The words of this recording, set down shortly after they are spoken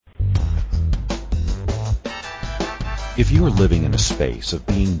If you are living in a space of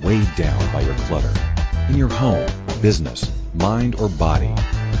being weighed down by your clutter, in your home, business, mind, or body,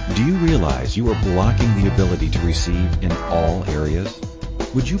 do you realize you are blocking the ability to receive in all areas?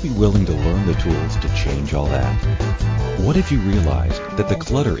 Would you be willing to learn the tools to change all that? What if you realized that the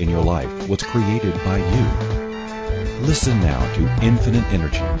clutter in your life was created by you? Listen now to Infinite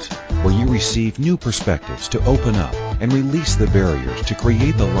Energies, where you receive new perspectives to open up and release the barriers to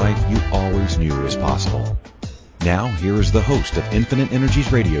create the life you always knew was possible. Now, here is the host of Infinite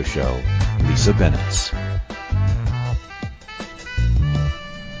Energies radio show, Lisa Bennett.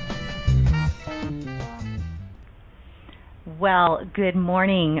 Well, good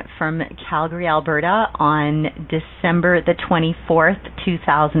morning from Calgary, Alberta on December the 24th,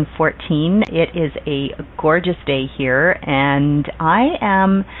 2014. It is a gorgeous day here, and I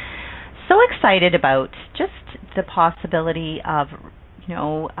am so excited about just the possibility of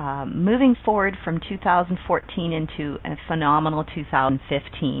moving forward from 2014 into a phenomenal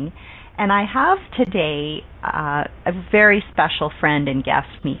 2015. And I have today a very special friend and guest,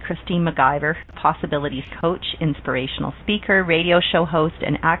 me, Christine McIver, Possibilities Coach, inspirational speaker, radio show host,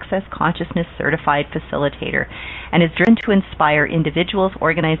 and Access Consciousness Certified Facilitator, and is driven to inspire individuals,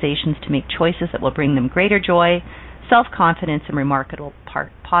 organizations to make choices that will bring them greater joy, self-confidence, and remarkable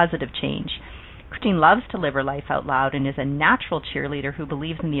positive change. Christine loves to live her life out loud and is a natural cheerleader who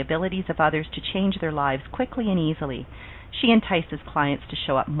believes in the abilities of others to change their lives quickly and easily. She entices clients to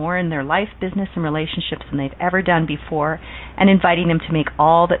show up more in their life, business, and relationships than they've ever done before, and inviting them to make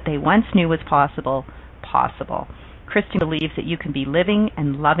all that they once knew was possible. Christine believes that you can be living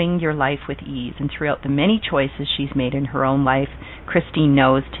and loving your life with ease, and throughout the many choices she's made in her own life, Christine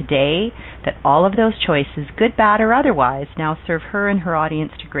knows today that all of those choices, good, bad, or otherwise, now serve her and her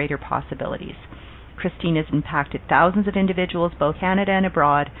audience to greater possibilities. Christine has impacted thousands of individuals, both Canada and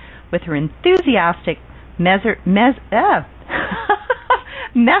abroad, with her enthusiastic message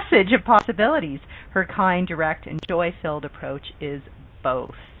of possibilities. Her kind, direct, and joy-filled approach is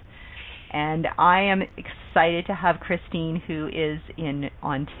both. And I am excited to have Christine, who is in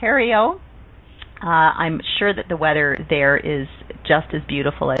Ontario. I'm sure that the weather there is just as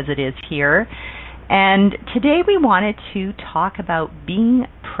beautiful as it is here. And today we wanted to talk about being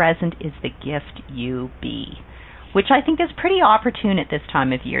present is the gift you be, which I think is pretty opportune at this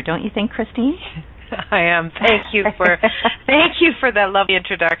time of year. Don't you think, Christine? I am. Thank you for that lovely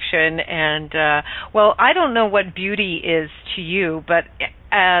introduction. And well, I don't know what beauty is to you, but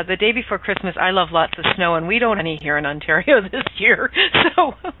the day before Christmas, I love lots of snow, and we don't have any here in Ontario this year.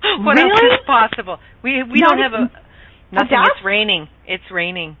 So what else is possible? We don't have nothing. It's raining. It's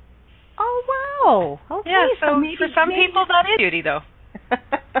raining. Oh wow! Okay, yeah. So maybe, for some people, that is beauty, though.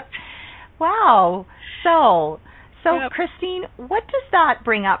 Wow. So yep. Christine, what does that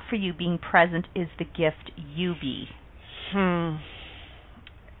bring up for you? Being present is the gift you be. Wow.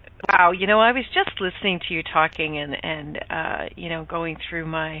 I was just listening to you talking and going through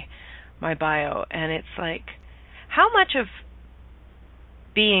my bio, and it's like how much of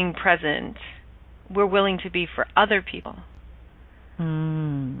being present we're willing to be for other people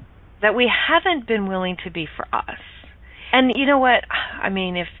that we haven't been willing to be for us. And you know what? I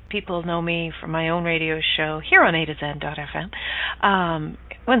mean, if people know me from my own radio show here on A2Zen.fm,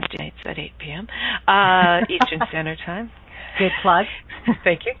 Wednesday nights at 8 p.m. Eastern Standard Time. Good plug.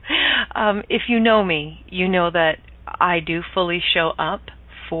 Thank you. If you know me, you know that I do fully show up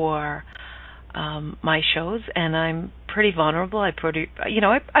for my shows, and I'm pretty vulnerable. I put it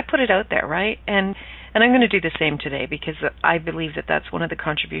out there, right? And I'm going to do the same today because I believe that that's one of the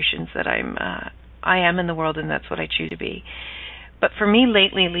contributions that I am in the world, and that's what I choose to be. But for me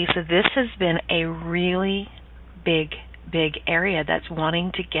lately, Lisa, this has been a really big area that's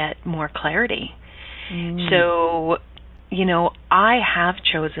wanting to get more clarity. So, I have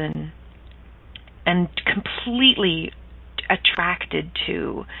chosen and completely attracted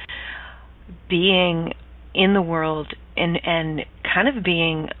to being in the world and kind of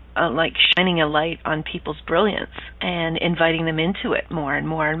being like shining a light on people's brilliance and inviting them into it more and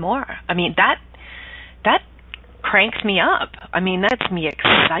more and more. I mean, that cranks me up. I mean, that's me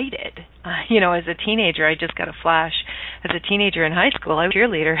excited. As a teenager, I just got a flash. As a teenager in high school, I was a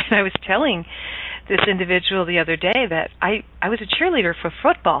cheerleader, and I was telling this individual the other day that I was a cheerleader for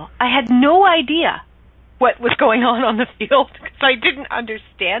football. I had no idea what was going on the field because I didn't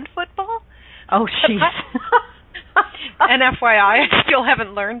understand football. Oh, jeez. And FYI, I still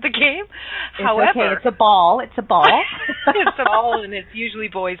haven't learned the game. However, okay. It's a ball. It's a ball, and it's usually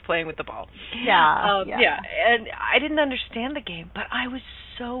boys playing with the ball. Yeah. And I didn't understand the game, but I was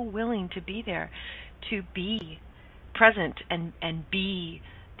so willing to be there, to be present and be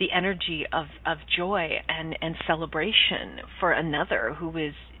the energy of joy and celebration for another who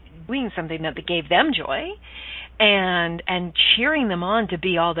is doing something that gave them joy, and cheering them on to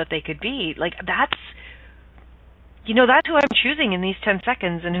be all that they could be. Like, that's who I'm choosing in these 10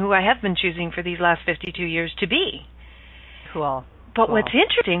 seconds, and who I have been choosing for these last 52 years to be. Cool. But what's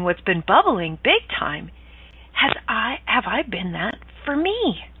interesting, what's been bubbling big time, have I been that for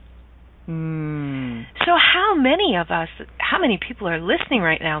me? So how many people are listening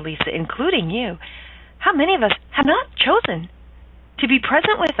right now, Lisa, including you, how many of us have not chosen to be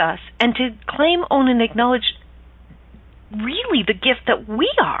present with us and to claim, own, and acknowledge really the gift that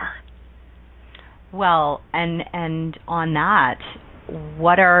we are? Well, and on that,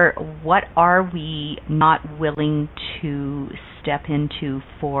 what are we not willing to step into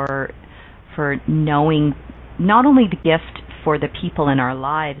for knowing not only the gift for the people in our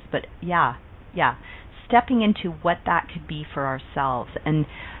lives, but stepping into what that could be for ourselves. And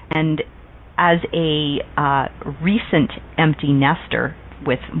as a recent empty nester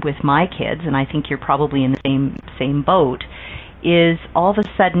with my kids, and I think you're probably in the same boat, is all of a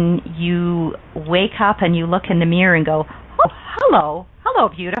sudden you wake up and you look in the mirror and go, oh, hello,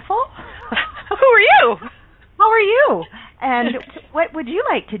 beautiful. Who are you? How are you? And what would you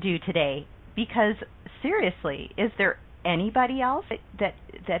like to do today? Because seriously, is there anybody else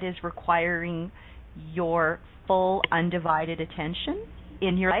that is requiring your full undivided attention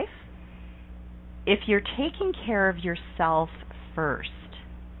in your life? If you're taking care of yourself first,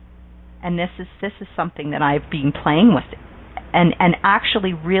 and this is something that I've been playing with, and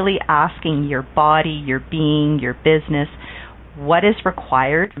actually really asking your body, your being, your business, what is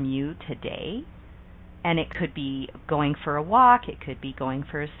required from you today. And it could be going for a walk, it could be going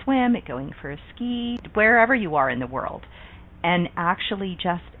for a swim, going for a ski, wherever you are in the world. And actually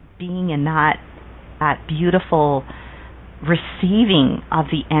just being in that beautiful receiving of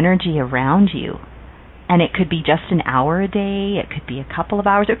the energy around you. And it could be just an hour a day, it could be a couple of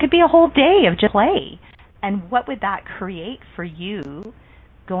hours, it could be a whole day of just play. And what would that create for you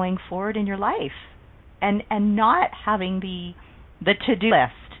going forward in your life? And not having the to-do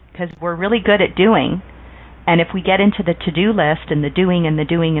list, because we're really good at doing. And if we get into the to-do list and the doing and the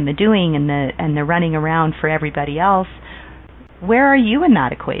doing and the doing and the running around for everybody else, where are you in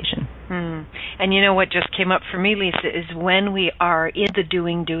that equation? And you know what just came up for me, Lisa, is when we are in the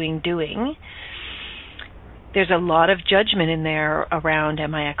doing, there's a lot of judgment in there around,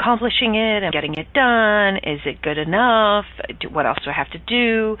 am I accomplishing it? Am I getting it done? Is it good enough? What else do I have to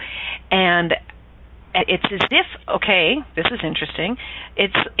do? And it's as if, okay, this is interesting,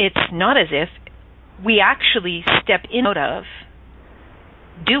 it's not as if we actually step in out of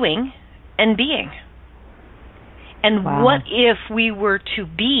doing and being. And wow. What if we were to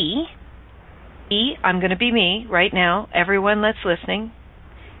be, I'm going to be me right now, everyone that's listening,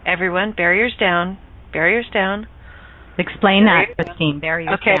 everyone, barriers down. Explain that, Christine,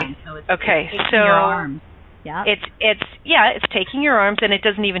 barriers down. So it's taking your arms. Yeah. It's taking your arms, and it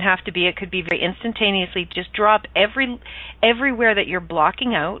doesn't even have to be. It could be very instantaneously. Just drop everywhere that you're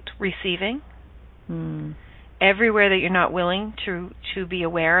blocking out receiving. Everywhere that you're not willing to be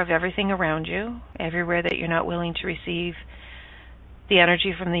aware of everything around you. Everywhere that you're not willing to receive the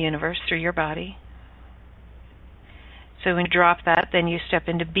energy from the universe through your body. So when you drop that, then you step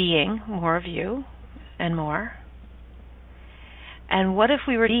into being more of you and more. And what if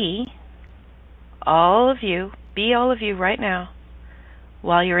we were to be all of you right now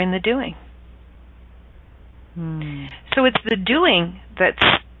while you're in the doing? So it's the doing that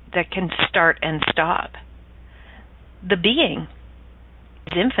can start and stop. The being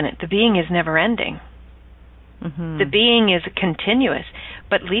is infinite. The being is never ending. The being is continuous.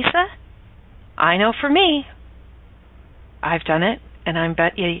 But Lisa, I know for me, I've done it, and I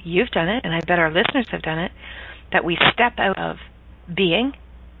bet you've done it, and I bet our listeners have done it, that we step out of being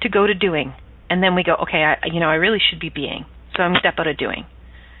to go to doing. And then we go, okay, I really should be being, so I'm going to step out of doing.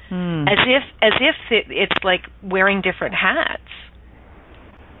 As if it's like wearing different hats.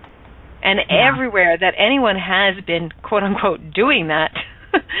 And everywhere that anyone has been, quote unquote, doing that,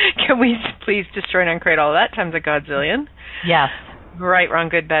 can we please destroy and uncreate all that times a godzillion? Yes. Right, wrong,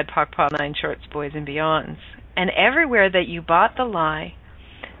 good, bad, POC, POC, 9 shorts, boys and beyonds. And everywhere that you bought the lie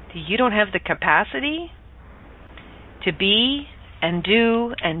that you don't have the capacity to be and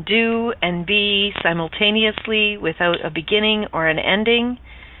do and be simultaneously without a beginning or an ending,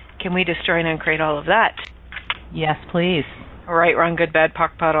 can we destroy and uncreate all of that? Yes, please. Right, wrong, good, bad,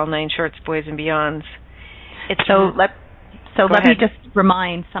 POC, POC, all 9 shorts, boys and beyonds. Let me just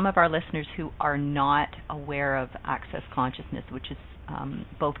remind some of our listeners who are not aware of Access Consciousness, which is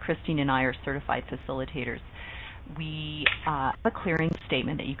both Christine and I are certified facilitators. we have a clearing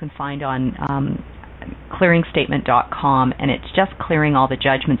statement that you can find on clearingstatement.com, and it's just clearing all the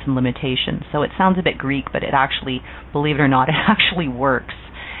judgments and limitations. So it sounds a bit Greek, but it actually, believe it or not, it actually works.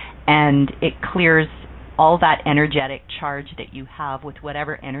 And it clears all that energetic charge that you have with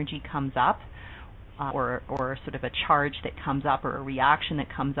whatever energy comes up, or sort of a charge that comes up, or a reaction that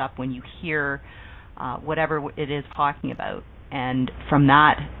comes up when you hear whatever it is talking about. And from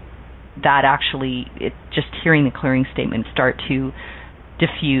that actually, it just hearing the clearing statement start to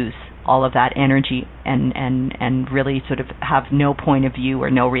diffuse all of that energy and really sort of have no point of view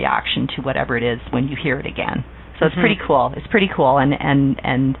or no reaction to whatever it is when you hear it again. So it's pretty cool. It's pretty cool, and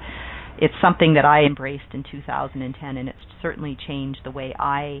it's something that I embraced in 2010, and it's certainly changed the way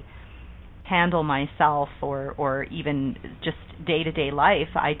I handle myself or even just day-to-day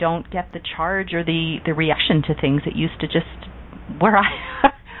life. I don't get the charge or the reaction to things that used to just where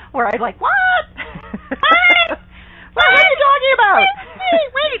I'd like, what? What are you talking about?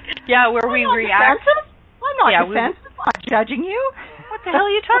 Wait. Yeah, where we react. I'm not defensive. I'm not judging you. What the hell are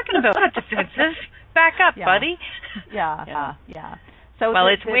you talking about? I'm not defensive. Back up, buddy. Yeah. So well,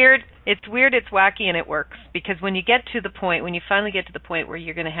 it's weird. It's weird. It's wacky, and it works because when you finally get to the point where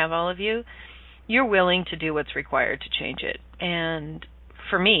you're going to have all of you, you're willing to do what's required to change it. And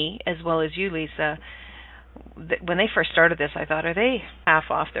for me, as well as you, Lisa, when they first started this, I thought, are they half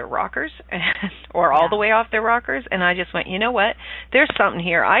off their rockers or all the way off their rockers? And I just went, you know what? There's something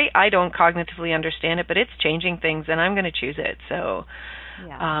here. I don't cognitively understand it, but it's changing things, and I'm going to choose it. So,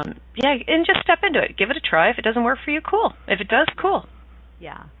 and just step into it. Give it a try. If it doesn't work for you, cool. If it does, cool.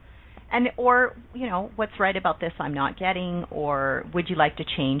 Yeah. And or, what's right about this I'm not getting, or would you like to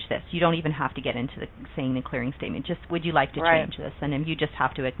change this? You don't even have to get into saying the clearing statement. Just would you like to change this? And then you just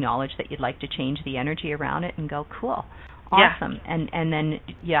have to acknowledge that you'd like to change the energy around it and go, cool, awesome. Yeah. And then,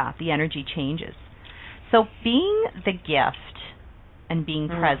 the energy changes. So being the gift and being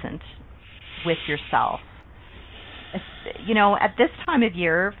present with yourself, at this time of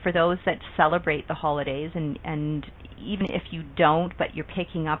year, for those that celebrate the holidays, and even if you don't, but you're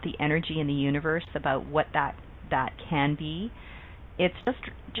picking up the energy in the universe about what that can be, it's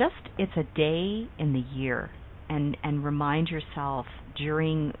just it's a day in the year, and remind yourself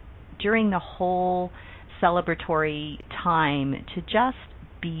during the whole celebratory time to just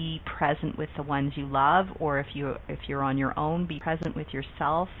be present with the ones you love, or if you're on your own, be present with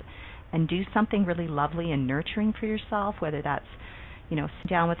yourself and do something really lovely and nurturing for yourself, whether that's sit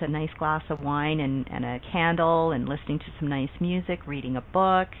down with a nice glass of wine and a candle and listening to some nice music, reading a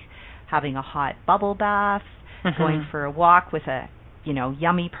book, having a hot bubble bath, going for a walk with a,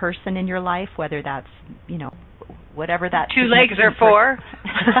 yummy person in your life, whether that's, whatever that... 2 legs or 4.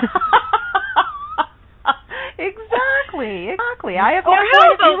 Exactly. I have no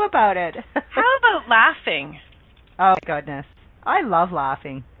point of view about it. How about laughing? Oh, my goodness. I love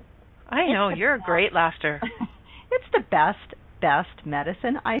laughing. I know. You're a great laughter. It's the best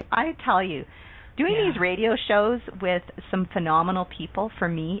medicine. I tell you, doing these radio shows with some phenomenal people, for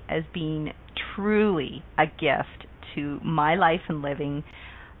me, as being truly a gift to my life and living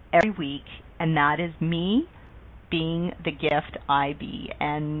every week, and that is me being the gift I be.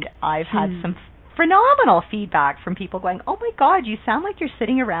 And I've had some phenomenal feedback from people going, oh my God, you sound like you're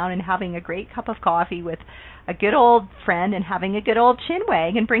sitting around and having a great cup of coffee with a good old friend and having a good old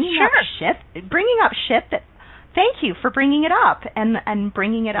chinwag and bringing up shit that, thank you for bringing it up and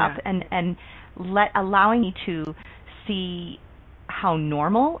bringing it up and allowing me to see how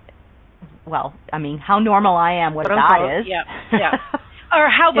normal I am, what that is. Yeah. Or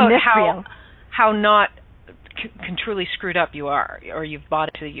how about how not truly screwed up you are, or you've bought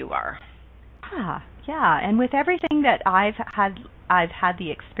it to you are. Yeah. And with everything that I've had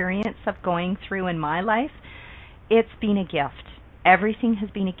the experience of going through in my life, it's been a gift. Everything has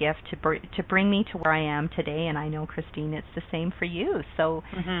been a gift to bring me to where I am today, and I know, Christine, it's the same for you. So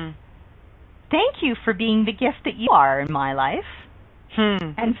thank you for being the gift that you are in my life.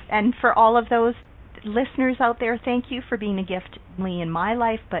 And for all of those listeners out there, thank you for being a gift in my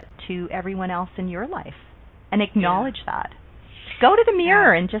life, but to everyone else in your life. And acknowledge that. Go to the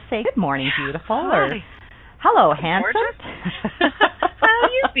mirror and just say, good morning, beautiful, or hello, handsome. How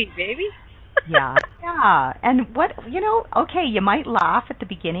you be, baby? Yeah. And what, okay, you might laugh at the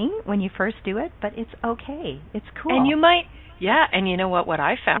beginning when you first do it, but it's okay. It's cool. And you might, and you know what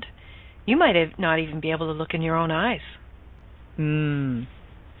I found? You might have not even be able to look in your own eyes.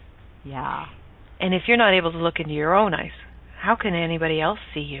 Yeah. And if you're not able to look into your own eyes, how can anybody else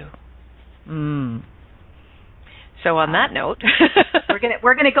see you? So on that note,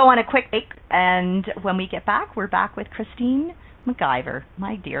 we're gonna go on a quick break, and when we get back, we're back with Christine McIver,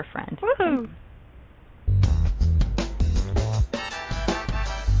 my dear friend. Woohoo!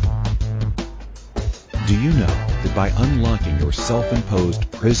 Do you know that by unlocking your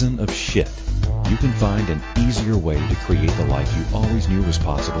self-imposed prison of shit, you can find an easier way to create the life you always knew was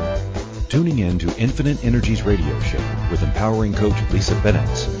possible? Tuning in to Infinite Energies radio show with empowering coach Lisa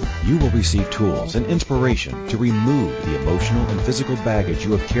Bennett, you will receive tools and inspiration to remove the emotional and physical baggage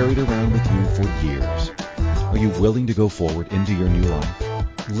you have carried around with you for years. Are you willing to go forward into your new life?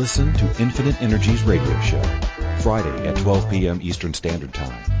 Listen to Infinite Energies radio show, Friday at 12 p.m. Eastern Standard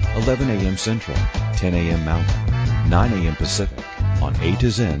Time, 11 a.m. Central, 10 a.m. Mountain, 9 a.m. Pacific on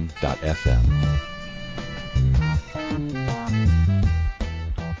A2Zen.fm.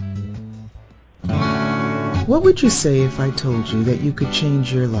 What would you say if I told you that you could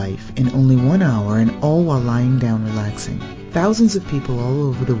change your life in only 1 hour and all while lying down relaxing? Thousands of people all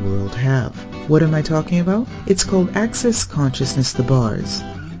over the world have. What am I talking about? It's called Access Consciousness, the bars.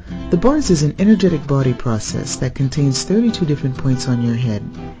 The bars is an energetic body process that contains 32 different points on your head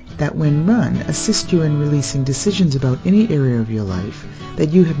that when run assist you in releasing decisions about any area of your life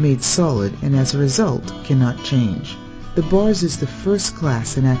that you have made solid and as a result cannot change. The bars is the first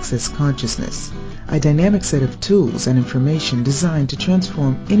class in Access Consciousness, a dynamic set of tools and information designed to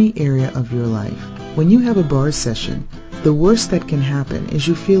transform any area of your life. When you have a bars session, the worst that can happen is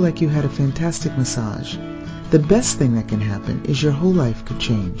you feel like you had a fantastic massage. The best thing that can happen is your whole life could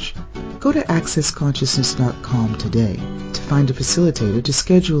change. Go to accessconsciousness.com today to find a facilitator to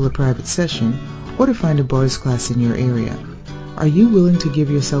schedule a private session or to find a bars class in your area. Are you willing to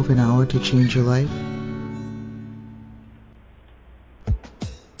give yourself an hour to change your life?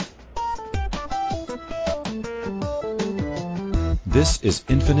 This is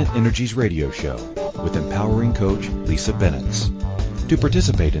Infinite Energies radio show with empowering coach Lisa Bennett. To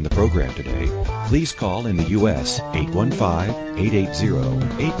participate in the program today, please call in the U.S.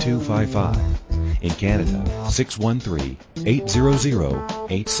 815-880-8255. In Canada,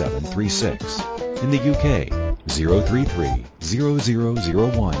 613-800-8736. In the UK,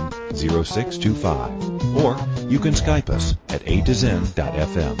 033-0001-0625. Or you can Skype us at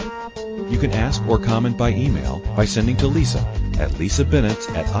A2Zen.fm. You can ask or comment by email by sending to Lisa at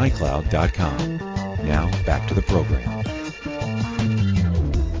lisabennett@icloud.com. Now, back to the program.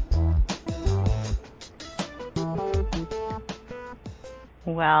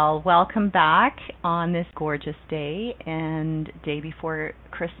 Well, welcome back on this gorgeous day and day before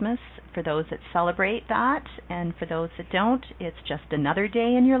Christmas for those that celebrate that, and for those that don't, it's just another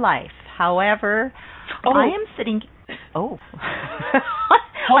day in your life. However, I am sitting... I'm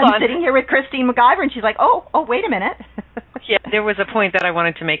sitting here with Christine McIver, and she's like, oh, wait a minute. Yeah, there was a point that I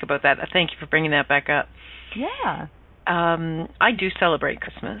wanted to make about that. Thank you for bringing that back up. Yeah. I do celebrate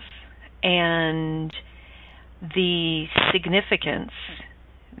Christmas, and the significance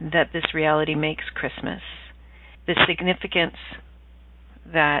that this reality makes Christmas, the significance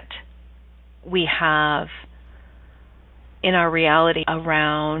that we have in our reality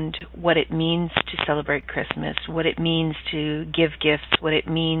around what it means to celebrate Christmas, what it means to give gifts, what it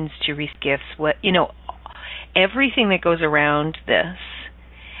means to receive gifts, everything that goes around this,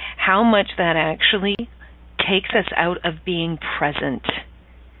 how much that actually takes us out of being present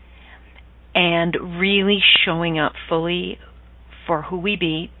and really showing up fully for who we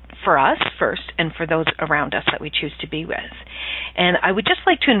be, for us first, and for those around us that we choose to be with. And I would just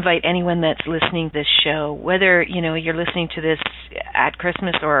like to invite anyone that's listening to this show, whether you're listening to this at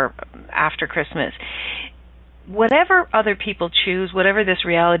Christmas or after Christmas, whatever other people choose, whatever this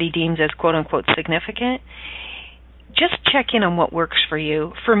reality deems as quote-unquote significant, just check in on what works for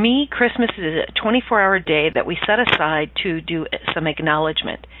you. For me, Christmas is a 24-hour day that we set aside to do some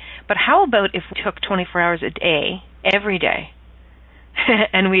acknowledgement. But how about if we took 24 hours a day, every day,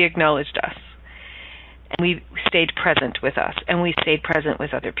 and we acknowledged us, and we stayed present with us, and we stayed present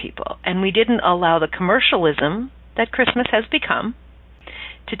with other people, and we didn't allow the commercialism that Christmas has become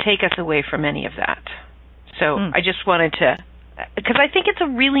to take us away from any of that. So I just wanted to, because I think it's a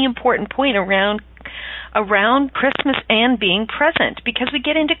really important point around Christmas and being present, because we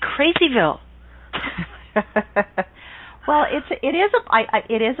get into crazyville. Well,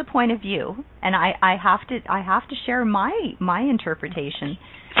 it is a point of view, and I have to share my interpretation.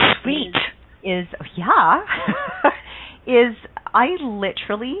 Sweet. Is I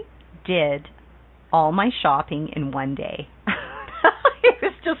literally did all my shopping in one day. It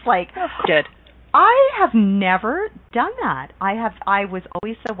was just like, good. I have never done that. I was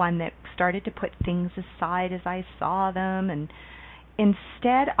always the one that started to put things aside as I saw them, and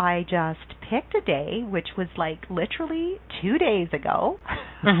instead I just picked a day, which was like literally 2 days ago.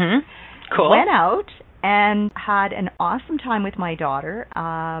 Mm-hmm. Cool. Went out and had an awesome time with my daughter,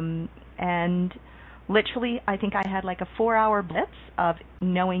 and literally, I think I had like a 4-hour blitz of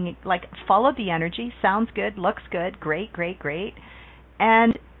knowing, like, followed the energy, sounds good, looks good, great, great, great.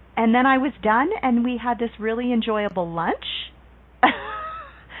 And then I was done, and we had this really enjoyable lunch.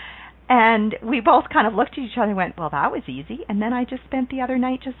 And we both kind of looked at each other and went, well, that was easy. And then I just spent the other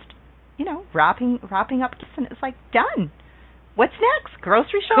night just, wrapping up gifts, and it was like, done. What's next?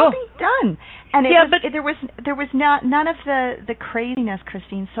 Grocery shopping? Cool. Done. And there was none of the craziness,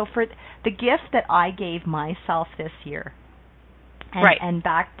 Christine. So for the gift that I gave myself this year, and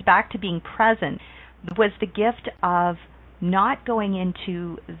back to being present, was the gift of not going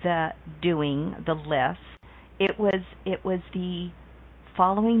into the doing, the list. It was the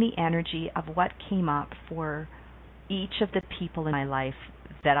following the energy of what came up for each of the people in my life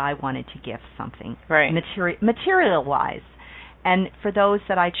that I wanted to gift something, material-wise. And for those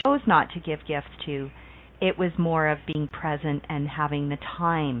that I chose not to give gifts to, it was more of being present and having the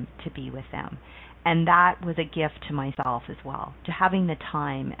time to be with them. And that was a gift to myself as well, to having the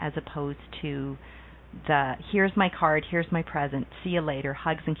time as opposed to the, here's my card, here's my present, see you later,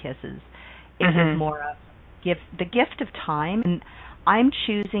 hugs and kisses. It was more of the gift of time. And I'm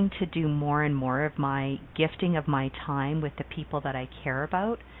choosing to do more and more of my gifting of my time with the people that I care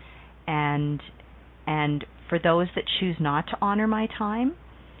about. And for those that choose not to honor my time,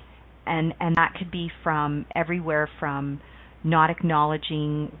 and that could be from everywhere from not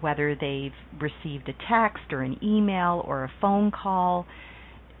acknowledging whether they've received a text or an email or a phone call.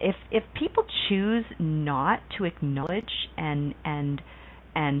 If people choose not to acknowledge and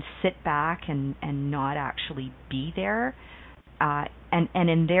sit back and not actually be there, and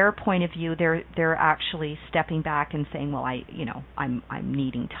in their point of view, they're actually stepping back and saying, well, I'm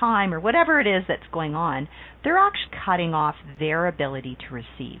needing time or whatever it is that's going on. They're actually cutting off their ability to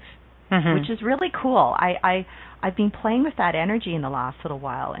receive, which is really cool. I've been playing with that energy in the last little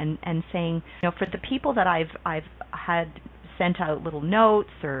while and saying, for the people that I've had sent out little notes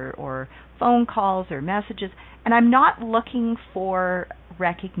or phone calls or messages, and I'm not looking for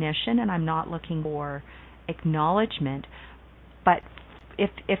recognition and I'm not looking for acknowledgement. But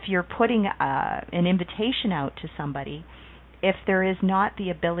if you're putting an invitation out to somebody, if there is not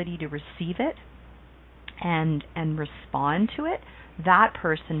the ability to receive it and respond to it, that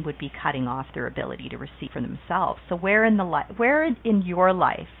person would be cutting off their ability to receive for themselves. So where in your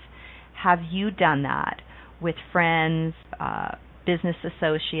life have you done that with friends, business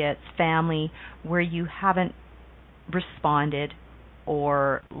associates, family, where you haven't responded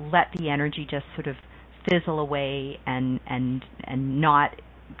or let the energy just sort of fizzle away and not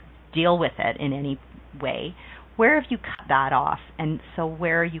deal with it in any way? Where have you cut that off? And so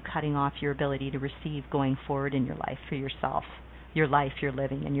where are you cutting off your ability to receive going forward in your life for yourself, your life, your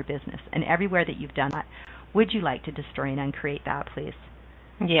living, and your business? And everywhere that you've done that, would you like to destroy and uncreate that, please?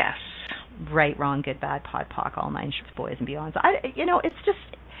 Yes. Right, wrong, good, bad, pod, poc, all nine shorts, boys and beyonds. I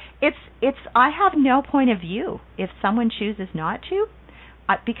have no point of view if someone chooses not to,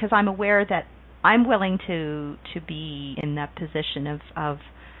 because I'm aware that I'm willing to be in that position of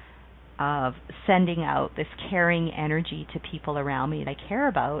sending out this caring energy to people around me that I care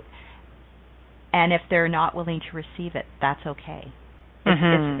about, and if they're not willing to receive it, that's okay.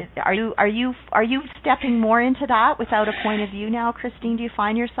 Are you stepping more into that without a point of view now, Christine? Do you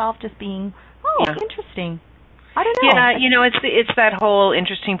find yourself just being interesting? I don't know. Yeah, it's that whole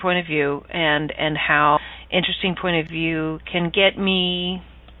interesting point of view, and how interesting point of view can get me.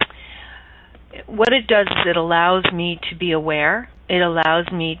 What it does is it allows me to be aware, it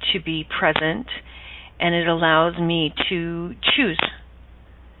allows me to be present, and it allows me to choose.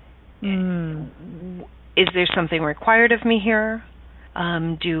 Is there something required of me here?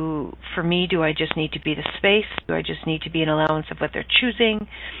 Do I just need to be the space? Do I just need to be an allowance of what they're choosing?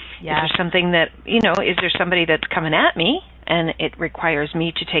 Yes. Is there something that, is there somebody that's coming at me and it requires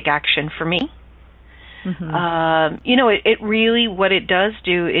me to take action for me? It really, what it does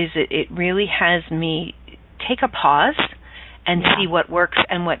do is it really has me take a pause and see what works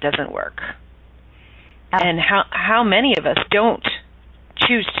and what doesn't work. And how many of us don't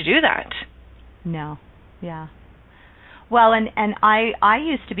choose to do that? No. Yeah. Well, and I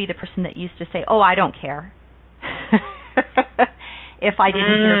used to be the person that used to say, "Oh, I don't care." If I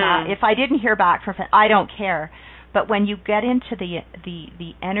didn't hear back from it, I don't care. But when you get into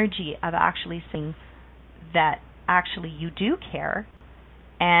the energy of actually saying that actually you do care,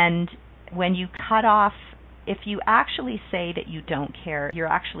 and when you cut off, if you actually say that you don't care, you're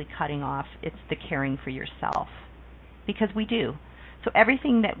actually cutting off, it's the caring for yourself, because we do. So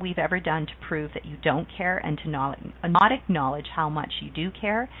everything that we've ever done to prove that you don't care and to not acknowledge how much you do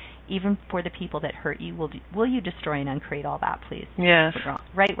care, even for the people that hurt you, will you destroy and uncreate all that, please? Yes.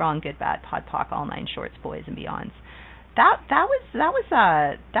 Right, wrong, good, bad, pod, poc, all nine shorts, boys and beyonds. That was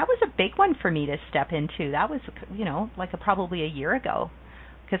a big one for me to step into. That was, probably a year ago,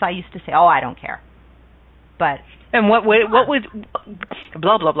 because I used to say, "Oh, I don't care." But and what was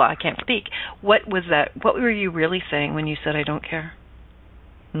blah blah blah? I can't speak. What was that? What were you really saying when you said I don't care?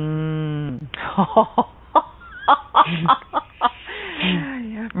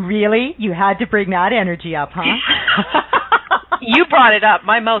 Really? You had to bring that energy up, huh? You brought it up.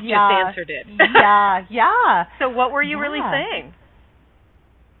 My mouth just answered it. Yeah. So what were you really saying?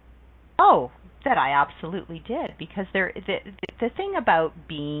 Oh, that I absolutely did, because the thing about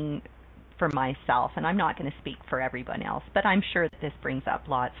being for myself, and I'm not going to speak for everyone else, but I'm sure that this brings up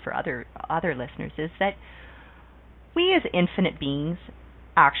lots for other listeners, is that we as infinite beings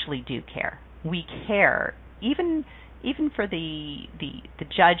actually do care. We care, even for the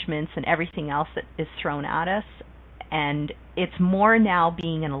judgments and everything else that is thrown at us. And it's more now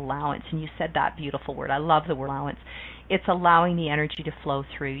being an allowance, and you said that beautiful word. I love the word allowance. It's allowing the energy to flow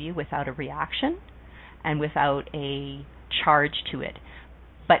through you without a reaction and without a charge to it.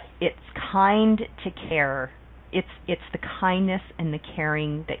 But it's kind to care. It's the kindness and the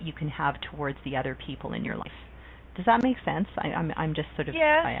caring that you can have towards the other people in your life. Does that make sense? I'm just sort of...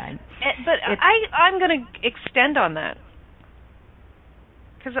 Yeah, I'm going to extend on that.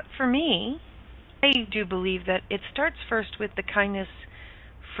 Because for me, I do believe that it starts first with the kindness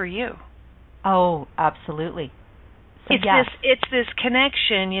for you. Oh, absolutely. So it's this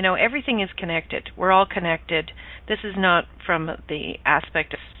connection, everything is connected. We're all connected. This is not from the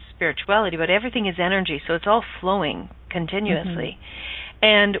aspect of spirituality, but everything is energy, so it's all flowing continuously. Mm-hmm.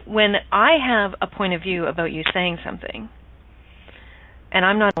 And when I have a point of view about you saying something, and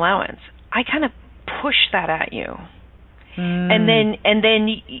I'm not allowance, I kind of push that at you. And then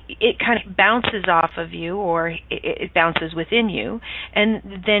it kind of bounces off of you, or it bounces within you, and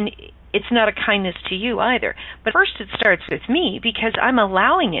then it's not a kindness to you either. But first it starts with me, because I'm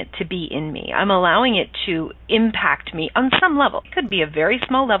allowing it to be in me. I'm allowing it to impact me on some level. It could be a very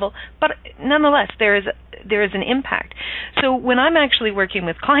small level, but nonetheless there is an impact. So when I'm actually working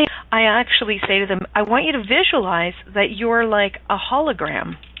with clients, I actually say to them, I want you to visualize that you're like a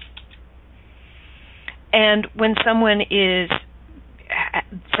hologram. And when someone has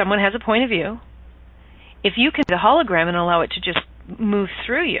a point of view, if you can be the hologram and allow it to just move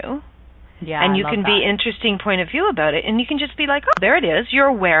through you, and you can be interesting point of view about it, and you can just be like, oh, there it is. You're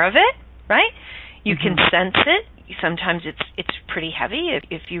aware of it, right? You can sense it. Sometimes it's pretty heavy.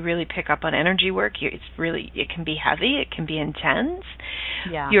 If you really pick up on energy work, it can be heavy. It can be intense.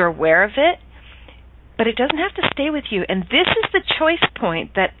 Yeah. You're aware of it. But it doesn't have to stay with you. And this is the choice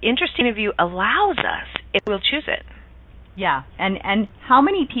point that interesting of you allows us if we'll choose it. Yeah. And how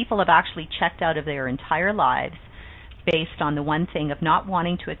many people have actually checked out of their entire lives based on the one thing of not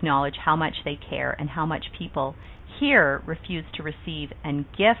wanting to acknowledge how much they care and how much people here refuse to receive and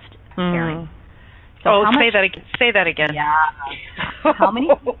gift caring. So say that again. Yeah. How many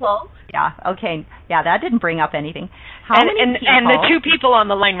people? Yeah. Okay. Yeah, that didn't bring up anything. How many people? And the two people on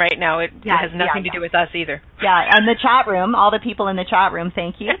the line right now, it has nothing to do with us either. Yeah, and the chat room, all the people in the chat room,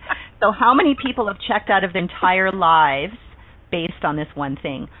 thank you. So how many people have checked out of their entire lives based on this one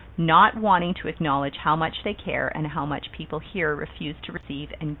thing, not wanting to acknowledge how much they care and how much people here refuse to receive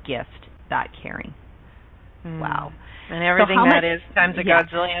and gift that caring? Wow. And everything is times a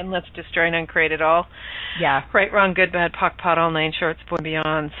godzillion. Let's destroy and uncreate it all. Yeah. Right, wrong, good, bad, poc, pot, all nine shorts, boy,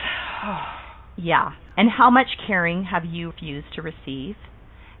 beyonds. Yeah. And how much caring have you refused to receive?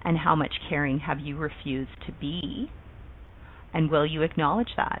 And how much caring have you refused to be? And will you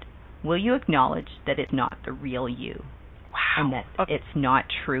acknowledge that? Will you acknowledge that it's not the real you? Wow. And that it's not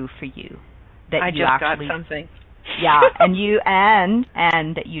true for you? That I you just actually, got something. Yeah, and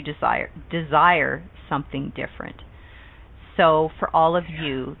that you desire something different. So for all of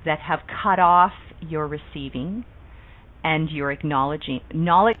you that have cut off your receiving and your acknowledgement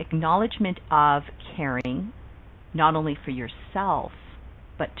of caring, not only for yourself,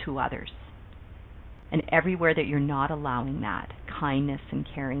 but to others. And everywhere that you're not allowing that kindness and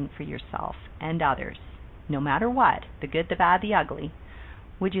caring for yourself and others, no matter what, the good, the bad, the ugly,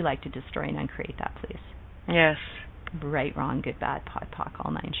 would you like to destroy and uncreate that, please? Yes. Right, wrong, good, bad, pod, poc,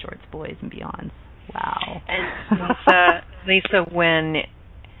 all nine shorts, boys and beyonds. Wow. And Lisa, when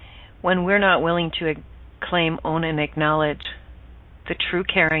we're not willing to claim, own, and acknowledge the true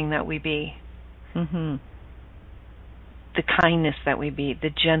caring that we be, the kindness that we be, the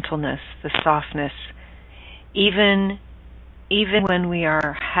gentleness, the softness, even even when we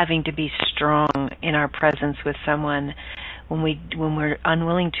are having to be strong in our presence with someone, when we're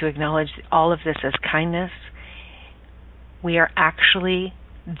unwilling to acknowledge all of this as kindness,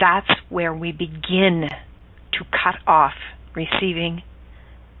 that's where we begin to cut off receiving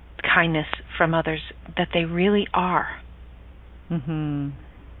kindness from others that they really are. Mm-hmm.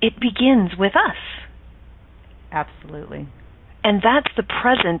 It begins with us. Absolutely. And that's the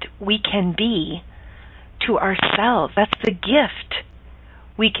present we can be to ourselves. That's the gift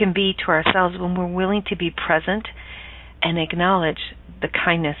we can be to ourselves when we're willing to be present and acknowledge the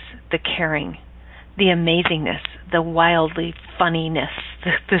kindness, the caring, the amazingness, the wildly funniness,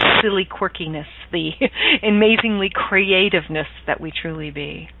 the silly quirkiness, the amazingly creativeness that we truly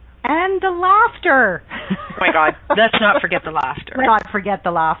be. And the laughter. Oh my God, let's not forget the laughter. Let's not forget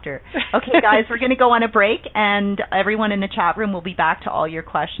the laughter. Okay, guys, we're going to go on a break, and everyone in the chat room will be back to all your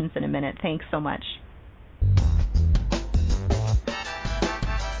questions in a minute. Thanks so much.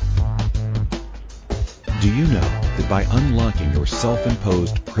 Do you know that by unlocking your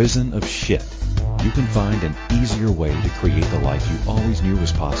self-imposed prison of shit, you can find an easier way to create the life you always knew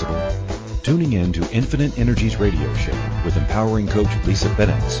was possible? Tuning in to Infinite Energies radio show with empowering coach Lisa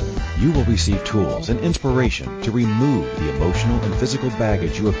Bennett, you will receive tools and inspiration to remove the emotional and physical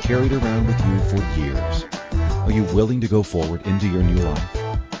baggage you have carried around with you for years. Are you willing to go forward into your new life?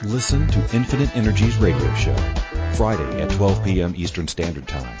 Listen to Infinite Energies radio show, Friday at 12 p.m. Eastern Standard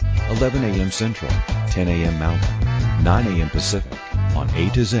Time, 11 a.m. Central, 10 a.m. Mountain, 9 a.m. Pacific on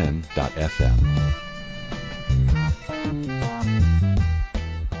A2Zen.fm.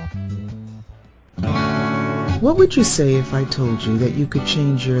 What would you say if I told you that you could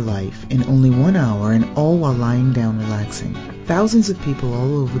change your life in only 1 hour and all while lying down relaxing? Thousands of people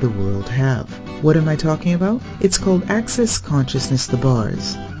all over the world have. What am I talking about? It's called Access Consciousness, the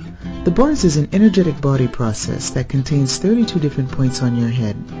bars. The bars is an energetic body process that contains 32 different points on your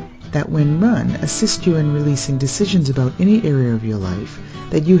head that when run assist you in releasing decisions about any area of your life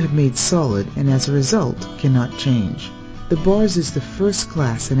that you have made solid and as a result cannot change. The bars is the first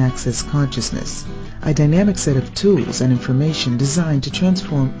class in Access Consciousness, a dynamic set of tools and information designed to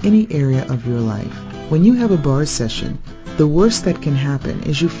transform any area of your life. When you have a bars session, the worst that can happen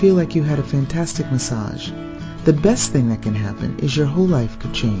is you feel like you had a fantastic massage. The best thing that can happen is your whole life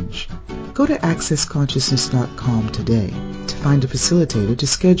could change. Go to accessconsciousness.com today to find a facilitator to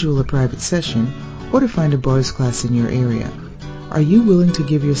schedule a private session or to find a bars class in your area. Are you willing to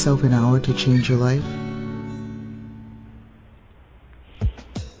give yourself an hour to change your life?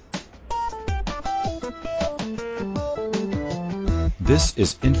 This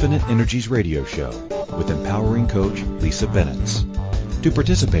is Infinite Energies radio show with empowering coach Lisa Bennett. To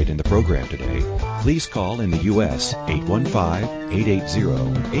participate in the program today, please call in the U.S.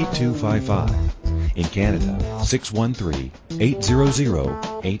 815-880-8255. In Canada,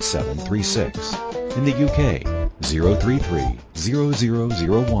 613-800-8736. In the UK,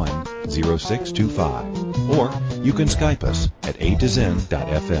 033-0001-0625. Or you can Skype us at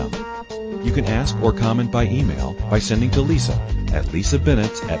A2Zen.fm. You can ask or comment by email by sending to Lisa at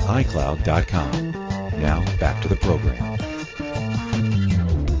lisabennett@icloud.com. Now, back to the program.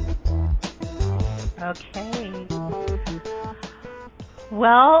 Okay.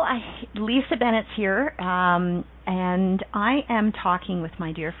 Well, Lisa Bennett's here, and I am talking with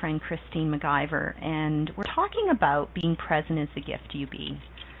my dear friend Christine McIver, and we're talking about being present is the gift you be.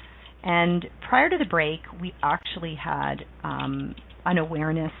 And prior to the break, we actually had an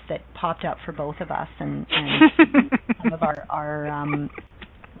awareness that popped up for both of us and some of our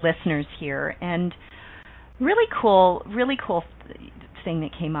listeners here. And really cool thing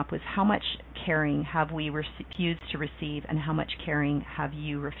that came up was how much caring have we refused to receive and how much caring have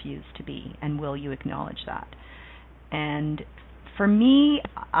you refused to be, and will you acknowledge that? And for me,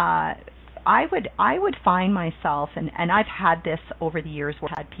 I would find myself, and I've had this over the years where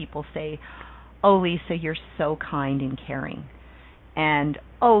I've had people say, "Oh, Lisa, you're so kind and caring." And,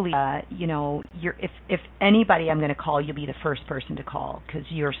 "Oh, Lisa, if anybody I'm going to call, you'll be the first person to call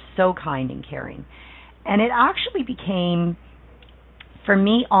because you're so kind and caring." And it actually became, for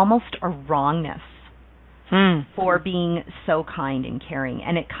me, almost a wrongness for being so kind and caring.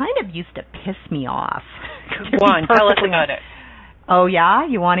 And it kind of used to piss me off. Go on, tell us about it. Oh, yeah?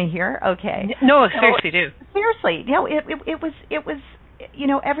 You want to hear? Okay. No, seriously, do. Seriously. It was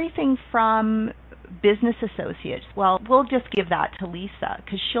everything from business associates. Well, we'll just give that to Lisa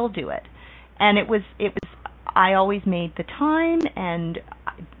because she'll do it. And it was. I always made the time, and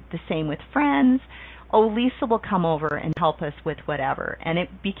the same with friends. Oh, Lisa will come over and help us with whatever. And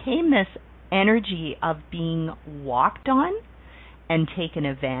it became this energy of being walked on and taken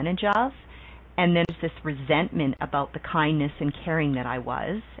advantage of. and then there's this resentment about the kindness and caring that I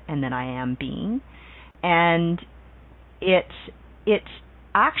was and that I am being. And it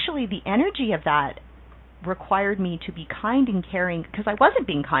actually, the energy of that required me to be kind and caring, because I wasn't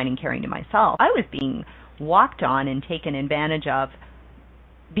being kind and caring to myself. I was being walked on and taken advantage of,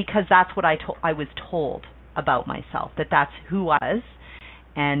 because that's what I was told about myself, that that's who I was,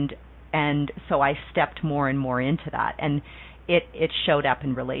 and so I stepped more and more into that, and it showed up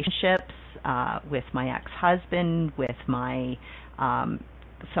in relationships with my ex-husband, with my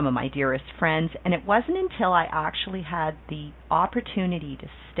some of my dearest friends, and it wasn't until I actually had the opportunity to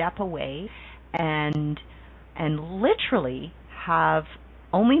step away and literally have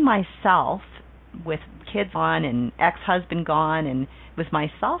only myself, with kids gone and ex-husband gone, and with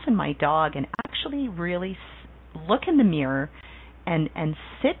myself and my dog, and actually really look in the mirror and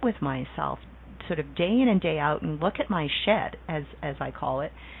sit with myself sort of day in and day out and look at my shed, as I call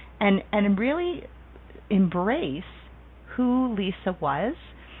it, and really embrace who Lisa was,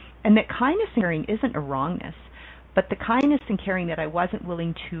 and that kindness and caring isn't a wrongness, but the kindness and caring that I wasn't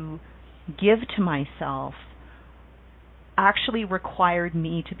willing to give to myself actually required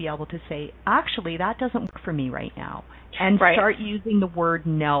me to be able to say, actually, that doesn't work for me right now, and start using the word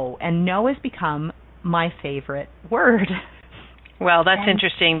no, and no has become my favorite word. Well, that's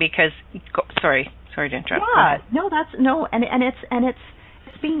interesting because, sorry to interrupt. Yeah,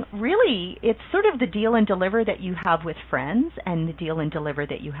 it's being really, it's sort of the deal and deliver that you have with friends, and the deal and deliver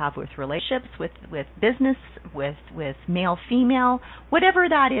that you have with relationships, with business, with male, female, whatever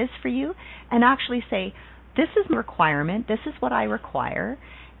that is for you, and actually say, this is my requirement, this is what I require,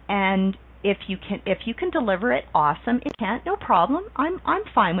 and if you can deliver it, awesome. If you can't, no problem. I'm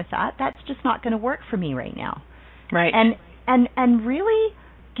fine with that. That's just not going to work for me right now. Right. And really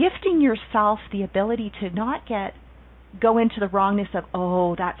gifting yourself the ability to not go into the wrongness of,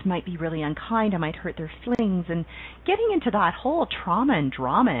 oh, that might be really unkind, I might hurt their feelings, and getting into that whole trauma and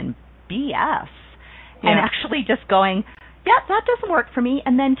drama and BS, and actually just going, yeah, that doesn't work for me,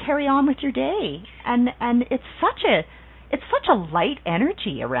 and then carry on with your day. And it's such a light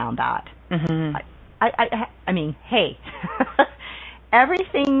energy around that. Mm-hmm. I mean, hey,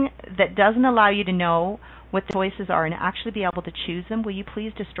 everything that doesn't allow you to know what the choices are and actually be able to choose them, will you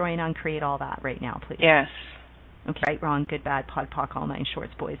please destroy and uncreate all that right now, please? Yes. Okay, right, wrong, good, bad, pod, poc, all nine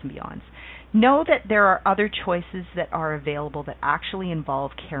shorts, boys and beyonds. Know that there are other choices that are available that actually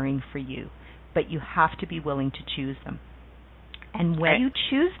involve caring for you, but you have to be willing to choose them. And when you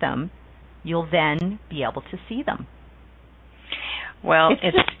choose them, you'll then be able to see them. Well,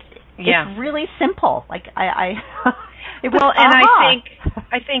 it's really simple. Like I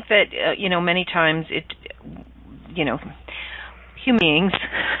think that many times human beings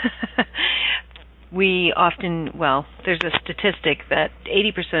we often, there's a statistic that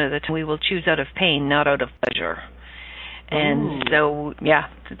 80% of the time we will choose out of pain, not out of pleasure. And so,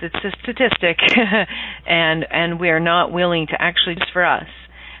 it's a statistic, and we are not willing to actually, just for us,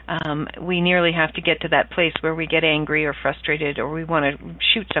 we nearly have to get to that place where we get angry or frustrated or we want to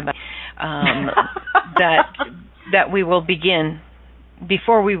shoot somebody, that we will begin,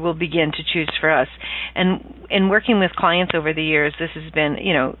 before we will begin to choose for us. And in working with clients over the years, this has been,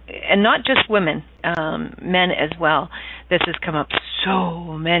 and not just women, men as well, this has come up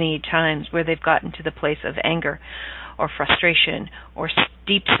so many times where they've gotten to the place of anger or frustration or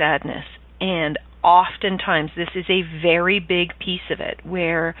deep sadness. And oftentimes this is a very big piece of it,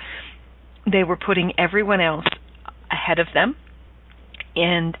 where they were putting everyone else ahead of them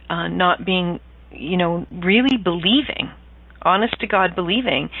and not being, really believing, honest to God,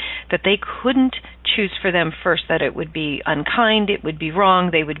 believing that they couldn't choose for them first, that it would be unkind, it would be wrong,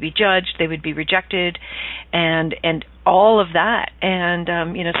 they would be judged, they would be rejected, and all of that. And,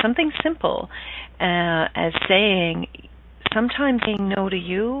 something simple as sometimes saying no to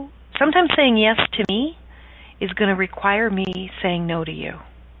you, sometimes saying yes to me is going to require me saying no to you.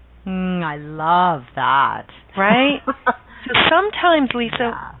 I love that. Right? So sometimes,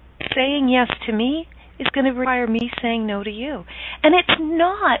 Lisa, saying yes to me is going to require me saying no to you. And it's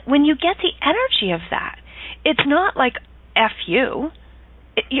not, when you get the energy of that, it's not like F you.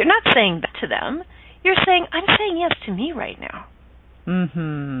 You're not saying that to them. You're saying, I'm saying yes to me right now.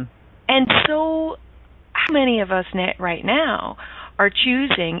 Mm-hmm. And so how many of us right now are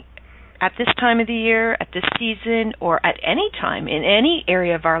choosing at this time of the year, at this season, or at any time in any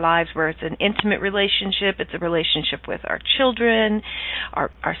area of our lives where it's an intimate relationship, it's a relationship with our children,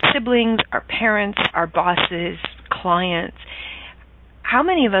 our siblings, our parents, our bosses, clients. How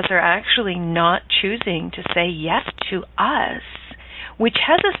many of us are actually not choosing to say yes to us, which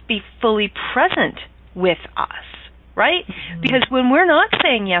has us be fully present with us, right? Mm-hmm. Because when we're not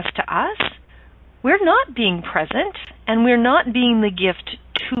saying yes to us, we're not being present, and we're not being the gift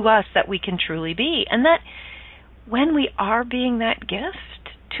to us that we can truly be. And that when we are being that gift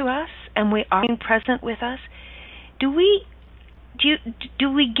to us and we are being present with us, do you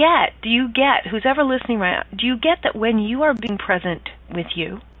get, who's ever listening right now, do you get that when you are being present with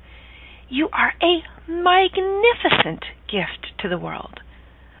you, you are a magnificent gift to the world?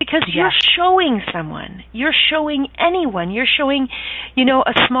 Because you're showing someone, you're showing anyone, you're showing,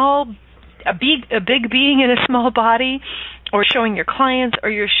 a big being in a small body, or showing your clients, or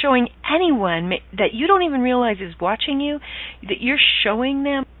you're showing anyone that you don't even realize is watching you, that you're showing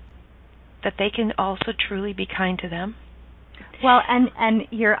them that they can also truly be kind to them. Well, and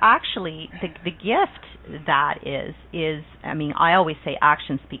you're actually, the gift that is, I mean, I always say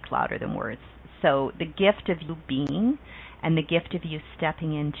actions speak louder than words. So the gift of you being, and the gift of you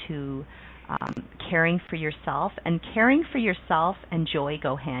stepping into caring for yourself, and caring for yourself and joy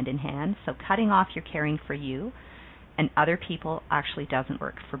go hand in hand. So cutting off your caring for you and other people actually doesn't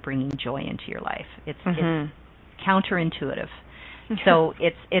work for bringing joy into your life. It's counterintuitive. So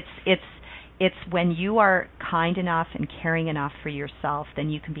it's when you are kind enough and caring enough for yourself, then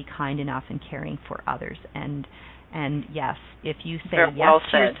you can be kind enough and caring for others. And yes, if you say yes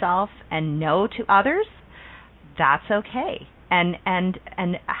to yourself and no to others, that's okay. And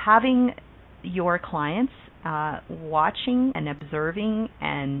having your clients watching and observing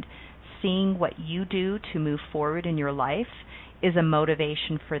and seeing what you do to move forward in your life is a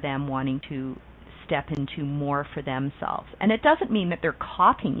motivation for them wanting to step into more for themselves. And it doesn't mean that they're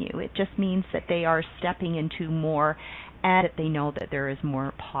copying you. It just means that they are stepping into more, and that they know that there is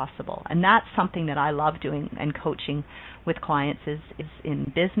more possible. And that's something that I love doing and coaching with clients is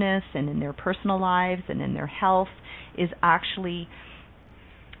in business and in their personal lives and in their health, is actually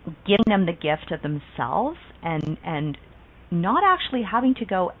giving them the gift of themselves and not actually having to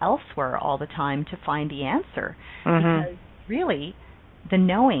go elsewhere all the time to find the answer. Because really, the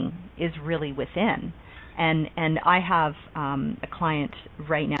knowing is really within. And I have a client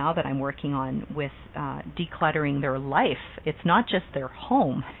right now that I'm working on with decluttering their life. It's not just their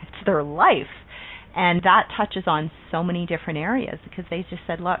home, it's their life. And that touches on so many different areas, because they just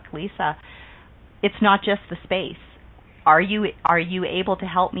said, look, Lisa, it's not just the space. Are you able to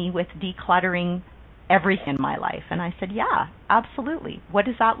help me with decluttering everything in my life? And I said, yeah, absolutely. What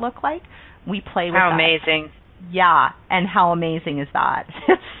does that look like? We play with that. How amazing. Yeah, and how amazing is that?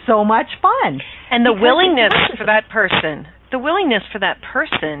 It's so much fun. And the willingness for that person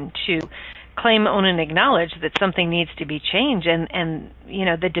to claim, own, and acknowledge that something needs to be changed, and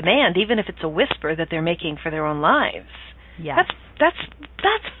the demand, even if it's a whisper that they're making for their own lives. Yes. That's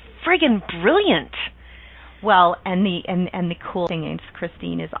friggin' brilliant. Well, and the cool thing is,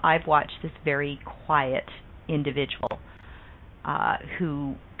 Christine, is I've watched this very quiet individual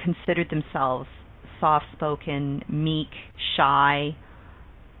who considered themselves soft-spoken, meek, shy,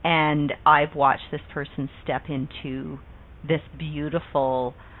 and I've watched this person step into this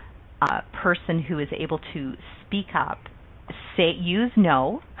beautiful person who is able to speak up, use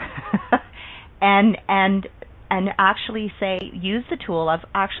no, and actually use the tool of,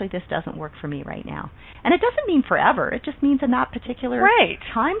 actually, this doesn't work for me right now. And it doesn't mean forever. It just means in that particular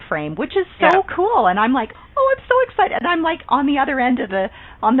time frame, which is so cool. And I'm like, oh, I'm so excited. And I'm like on the other end of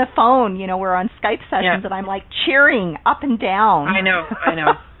on the phone, we're on Skype sessions, and I'm like cheering up and down. I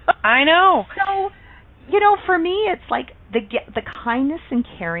know. So, for me, it's like the kindness and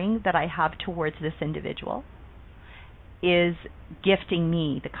caring that I have towards this individual is gifting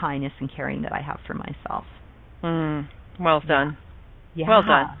me the kindness and caring that I have for myself. Well done. Yeah. Well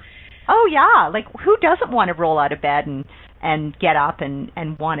done. Oh, yeah. Like, who doesn't want to roll out of bed and get up and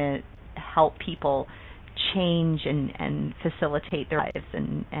want to help people change and facilitate their lives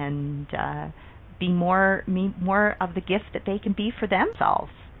and be more of the gift that they can be for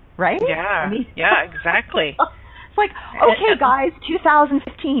themselves, right? Yeah. Yeah, exactly. It's like, okay, guys,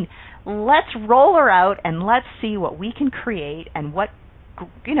 2015, let's roll her out and let's see what we can create and what,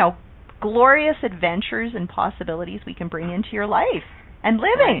 glorious adventures and possibilities we can bring into your life and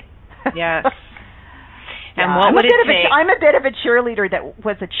living. Yes. And what would it take? I'm a bit of a cheerleader that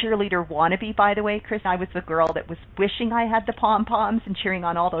was a cheerleader wannabe, by the way, Chris. I was the girl that was wishing I had the pom-poms and cheering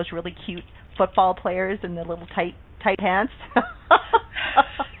on all those really cute football players in the little tight pants.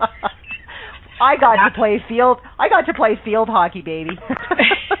 I got to play field hockey, baby.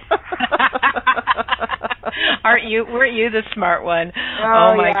 Weren't you the smart one?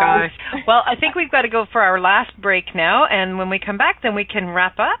 Oh my gosh. Well, I think we've got to go for our last break now, and when we come back, then we can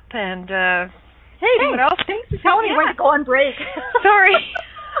wrap up and hey, what else? Thanks for telling me when to go on break. Sorry.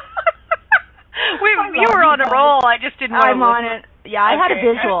 You were on a roll. I just didn't want to. I'm on it. Yeah, I had a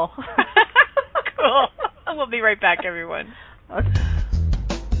visual. Cool. We'll be right back, everyone. Okay.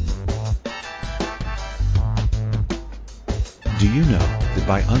 Do you know that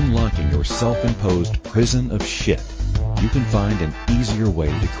by unlocking your self-imposed prison of shit, you can find an easier way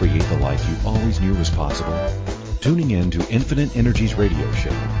to create the life you always knew was possible? Tuning in to Infinite Energies radio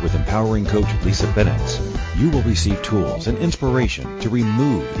show with empowering coach Lisa Bennett, you will receive tools and inspiration to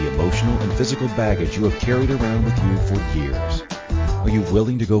remove the emotional and physical baggage you have carried around with you for years. Are you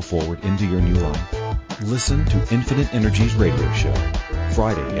willing to go forward into your new life? Listen to Infinite Energies radio show,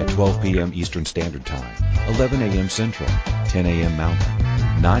 Friday at 12 p.m. Eastern Standard Time, 11 a.m. Central, 10 a.m.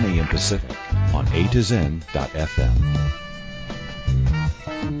 Mountain, 9 a.m. Pacific on A2Zen.fm.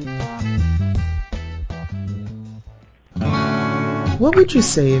 What would you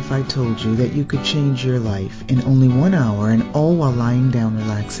say if I told you that you could change your life in only 1 hour and all while lying down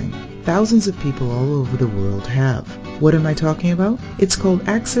relaxing? Thousands of people all over the world have. What am I talking about? It's called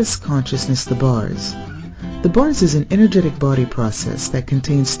Access Consciousness, the bars. The bars is an energetic body process that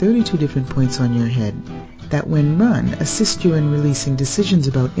contains 32 different points on your head that when run assist you in releasing decisions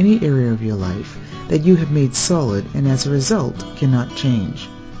about any area of your life that you have made solid and as a result cannot change.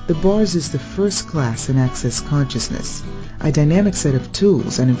 The bars is the first class in Access Consciousness, a dynamic set of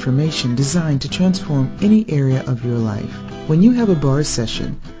tools and information designed to transform any area of your life. When you have a bars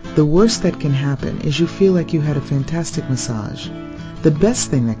session, the worst that can happen is you feel like you had a fantastic massage. The best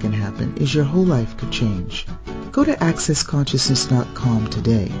thing that can happen is your whole life could change. Go to accessconsciousness.com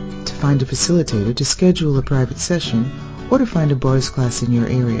today to find a facilitator to schedule a private session or to find a bars class in your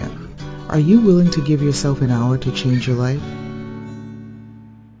area. Are you willing to give yourself an hour to change your life?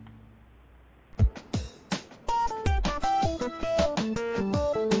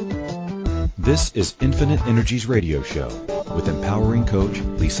 This is Infinite Energies radio show with empowering coach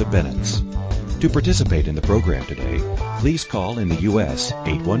Lisa Bennett. To participate in the program today, please call in the U.S.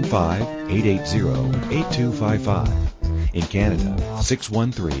 815-880-8255. In Canada,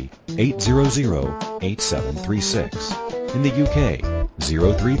 613-800-8736. In the UK,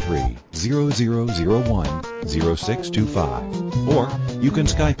 033-0001-0625. Or you can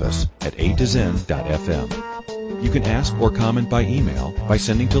Skype us at A2Zen.fm. You can ask or comment by email by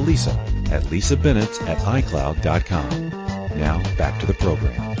sending to Lisa at lisabennett@icloud.com. Now, back to the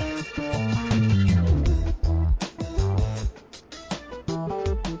program.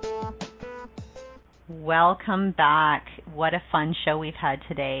 Welcome back. What a fun show we've had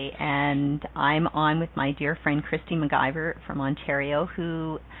today. And I'm on with my dear friend Christy McIver from Ontario,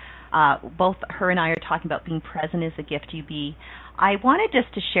 who both her and I are talking about being present is a gift you be. I wanted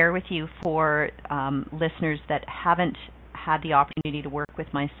just to share with you for listeners that haven't had the opportunity to work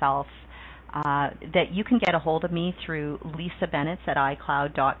with myself that you can get a hold of me through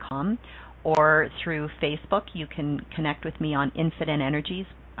lisabennett@icloud.com or through Facebook. You can connect with me on Infinite Energies,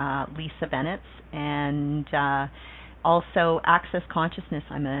 Lisa Bennett, and also Access Consciousness.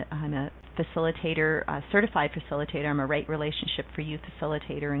 I'm a facilitator, a certified facilitator. I'm a right relationship for you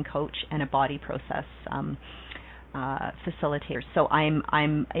facilitator and coach, and a body process facilitator. So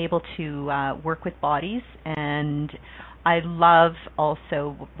I'm able to work with bodies, and I love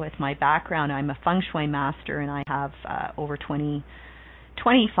also with my background. I'm a feng shui master, and I have over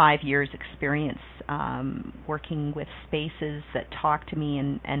 25 years experience working with spaces that talk to me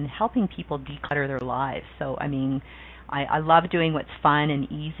and helping people declutter their lives. So I mean, I love doing what's fun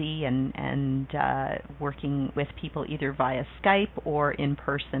and easy and working with people either via Skype or in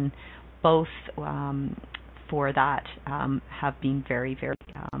person. Both for that have been very, very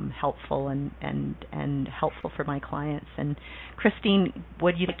helpful and helpful for my clients. And Christine,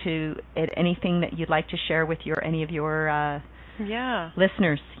 would you like to anything that you'd like to share with any of your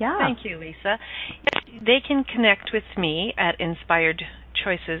listeners? Yeah. Thank you, Lisa. They can connect with me at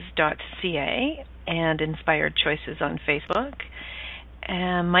inspiredchoices.ca and Inspired Choices on Facebook.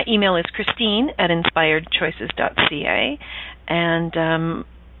 My email is Christine@inspiredchoices.ca. And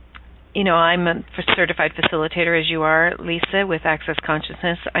I'm a certified facilitator, as you are, Lisa, with Access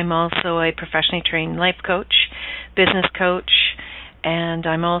Consciousness. I'm also a professionally trained life coach, business coach, and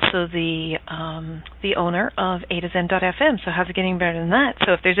I'm also the owner of A2Zen.fm. So how's it getting better than that?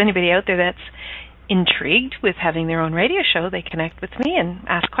 So if there's anybody out there that's intrigued with having their own radio show, they connect with me and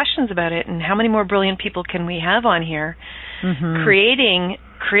ask questions about it. And how many more brilliant people can we have on here creating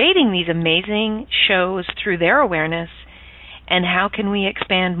these amazing shows through their awareness? And how can we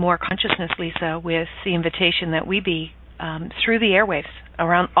expand more consciousness, Lisa, with the invitation that we be through the airwaves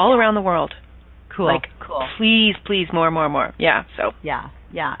all around the world? Cool. Cool. Please, more. Yeah. So. Yeah.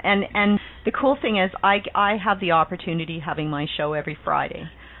 And the cool thing is, I have the opportunity having my show every Friday,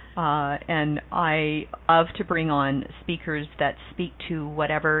 And I love to bring on speakers that speak to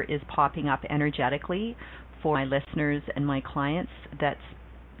whatever is popping up energetically for my listeners and my clients that's,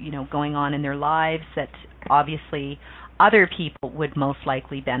 going on in their lives that obviously other people would most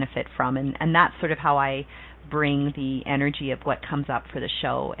likely benefit from. And that's sort of how I bring the energy of what comes up for the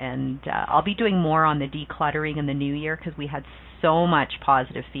show. And I'll be doing more on the decluttering in the new year because we had so much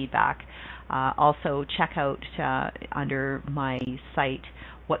positive feedback. Also, check out under my site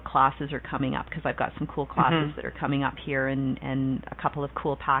what classes are coming up, because I've got some cool classes that are coming up here and a couple of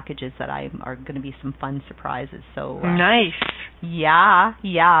cool packages that are going to be some fun surprises. So nice.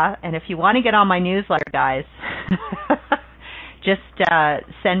 Yeah. And if you want to get on my newsletter, guys, just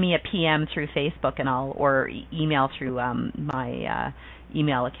send me a PM through Facebook or email through my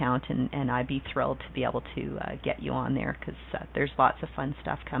email account, and I'd be thrilled to be able to get you on there because there's lots of fun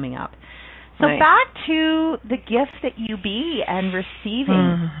stuff coming up. So nice. Back to the gift that you be and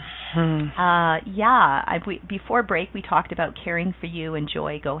receiving. Before break, we talked about caring for you and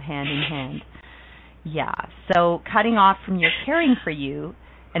joy go hand in hand. Yeah, so cutting off from your caring for you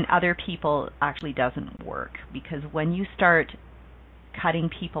and other people actually doesn't work, because when you start cutting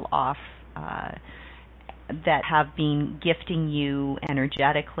people off that have been gifting you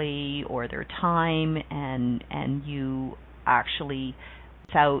energetically or their time, and you actually,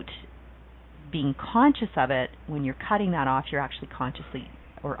 without being conscious of it, when you're cutting that off, you're actually consciously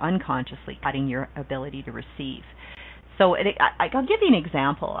or unconsciously cutting your ability to receive. So I'll give you an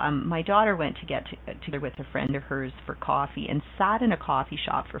example. My daughter went to get together with a friend of hers for coffee and sat in a coffee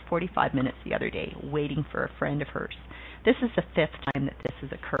shop for 45 minutes the other day waiting for a friend of hers. This is the 5th time that this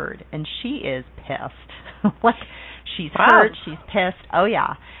has occurred, and she is pissed. She's hurt, she's pissed. Oh,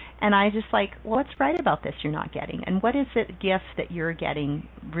 yeah. And I just like, well, what's right about this you're not getting? And what is it gift that you're getting?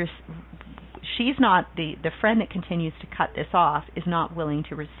 She's not, the friend that continues to cut this off is not willing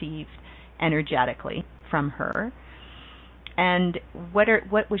to receive energetically from her. And what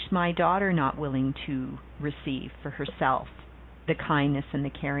was my daughter not willing to receive for herself? The kindness and the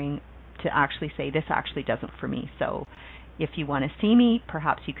caring to actually say, this actually doesn't work for me. So if you want to see me,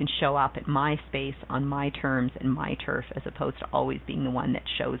 perhaps you can show up at my space on my terms and my turf, as opposed to always being the one that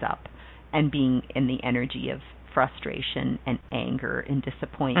shows up and being in the energy of frustration and anger and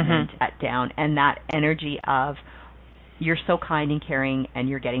disappointment, let down, and that energy of you're so kind and caring and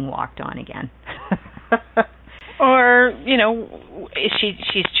you're getting walked on again. Or,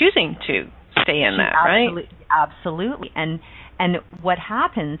 she's choosing to stay in that, right? Absolutely. And what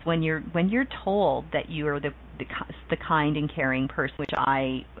happens when you're told that you are the kind and caring person, which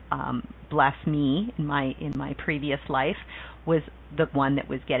I bless me in my previous life was the one that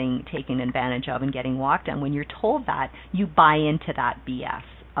was getting taken advantage of and getting walked on. When you're told that, you buy into that BS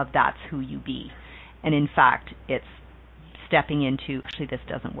of that's who you be. And in fact, it's stepping into, actually, this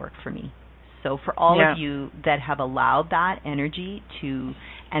doesn't work for me. So for all of you that have allowed that energy to,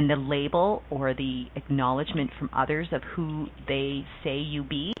 and the label or the acknowledgement from others of who they say you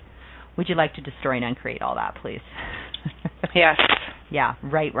be, would you like to destroy and uncreate all that, please? Yes. Yeah,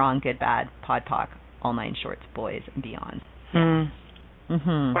 right, wrong, good, bad, pod, poc, all 9 shorts, boys, and beyond.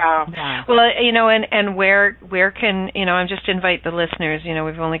 Wow. Yeah. Well, and where can, I'm just invite the listeners,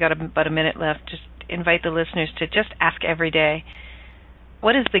 we've only got about a minute left, just invite the listeners to just ask every day,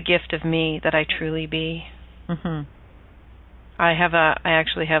 what is the gift of me that I truly be? I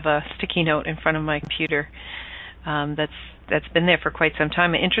actually have a sticky note in front of my computer that's been there for quite some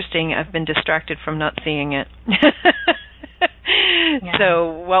time. Interesting, I've been distracted from not seeing it.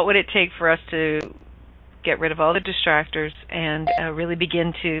 So what would it take for us to get rid of all the distractors and really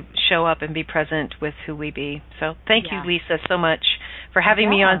begin to show up and be present with who we be? So thank you, Lisa, so much for having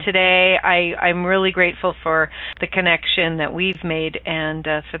me on today. I'm really grateful for the connection that we've made and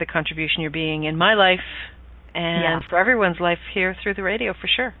for the contribution you're being in my life and for everyone's life here through the radio, for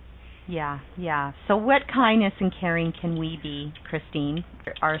sure. Yeah. So what kindness and caring can we be, Christine,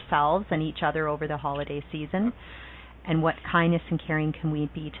 ourselves and each other over the holiday season? And what kindness and caring can we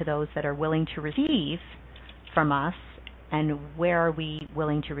be to those that are willing to receive from us? And where are we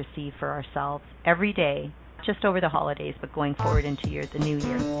willing to receive for ourselves every day, just over the holidays, but going forward into the new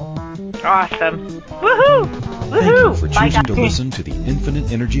year? Awesome. Woohoo! Thank you for choosing to listen to the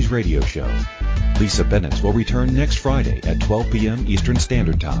Infinite Energies radio show. Lisa Bennett will return next Friday at 12 p.m. Eastern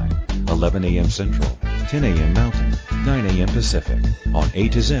Standard Time, 11 a.m. Central, 10 a.m. Mountain, 9 a.m. Pacific on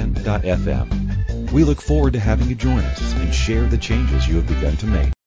A2Zen.fm. We look forward to having you join us and share the changes you have begun to make.